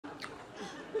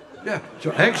Yeah, so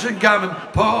eggs and gammon,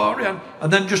 pour in,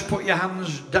 and then just put your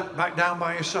hands back down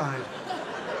by your side.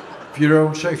 For your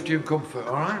own safety and comfort,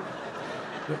 all right?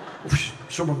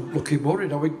 Someone looking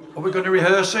worried. Are we going to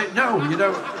rehearse it? No, you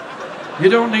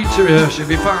don't need to rehearse it,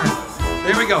 be fine.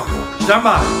 Here we go, stand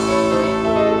by.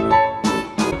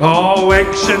 Oh,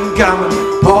 eggs and gammon,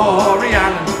 pour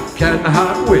Rhiannon can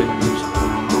have wins.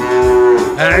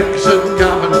 Eggs and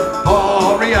gammon,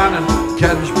 pour Rhiannon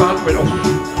Ken's bad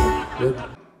wins.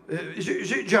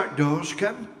 Is it jackdaws,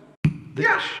 Ken?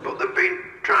 Yes, but they've been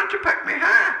trying to peck me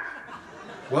hair.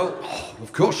 Well,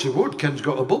 of course they would. Ken's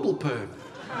got a bubble perm.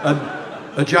 And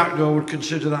a jackdaw would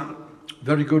consider that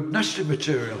very good nesting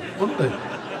material, wouldn't they?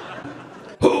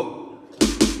 Oh.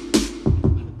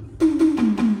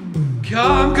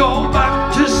 Can't go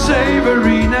back to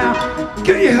Savoury now.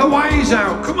 Get your Hawaiis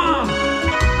out, come on.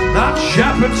 That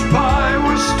shepherd's pie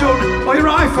was stunning. Oh, your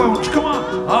iPhones, come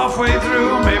on. Halfway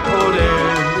through me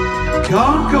pudding.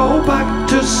 Can't go back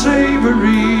to Savoury